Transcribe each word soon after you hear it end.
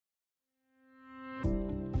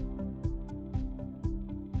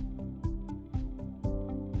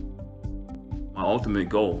our ultimate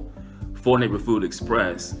goal for Neighborfood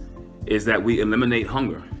Express is that we eliminate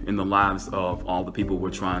hunger in the lives of all the people we're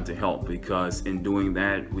trying to help, because in doing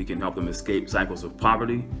that, we can help them escape cycles of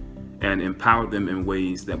poverty and empower them in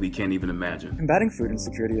ways that we can't even imagine. Combating food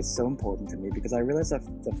insecurity is so important to me because I realize that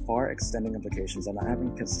the far-extending implications that not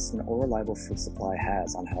having consistent or reliable food supply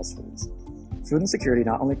has on households. Food insecurity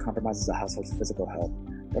not only compromises a household's physical health,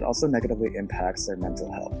 but also negatively impacts their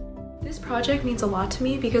mental health. This project means a lot to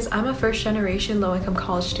me because I'm a first-generation low-income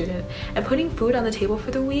college student, and putting food on the table for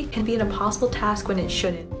the week can be an impossible task when it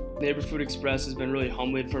shouldn't. Neighborfood Express has been really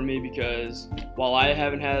humbling for me because while I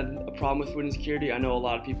haven't had a problem with food insecurity, I know a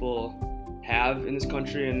lot of people have in this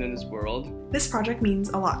country and in this world. This project means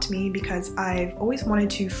a lot to me because I've always wanted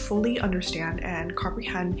to fully understand and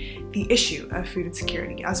comprehend the issue of food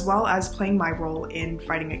insecurity, as well as playing my role in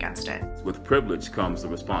fighting against it. With privilege comes the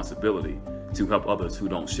responsibility to help others who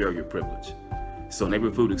don't share your privilege. So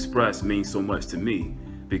Neighborfood Express means so much to me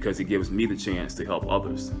because it gives me the chance to help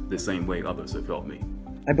others the same way others have helped me.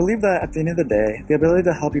 I believe that at the end of the day, the ability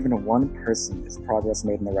to help even one person is progress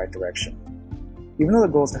made in the right direction. Even though the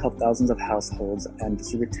goal is to help thousands of households and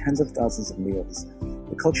distribute tens of thousands of meals,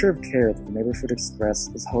 the culture of care that the Neighborfood Express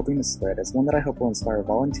is hoping to spread is one that I hope will inspire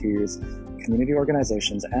volunteers, community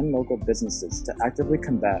organizations, and local businesses to actively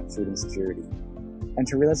combat food insecurity, and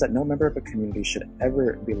to realize that no member of a community should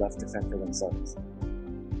ever be left to fend for themselves.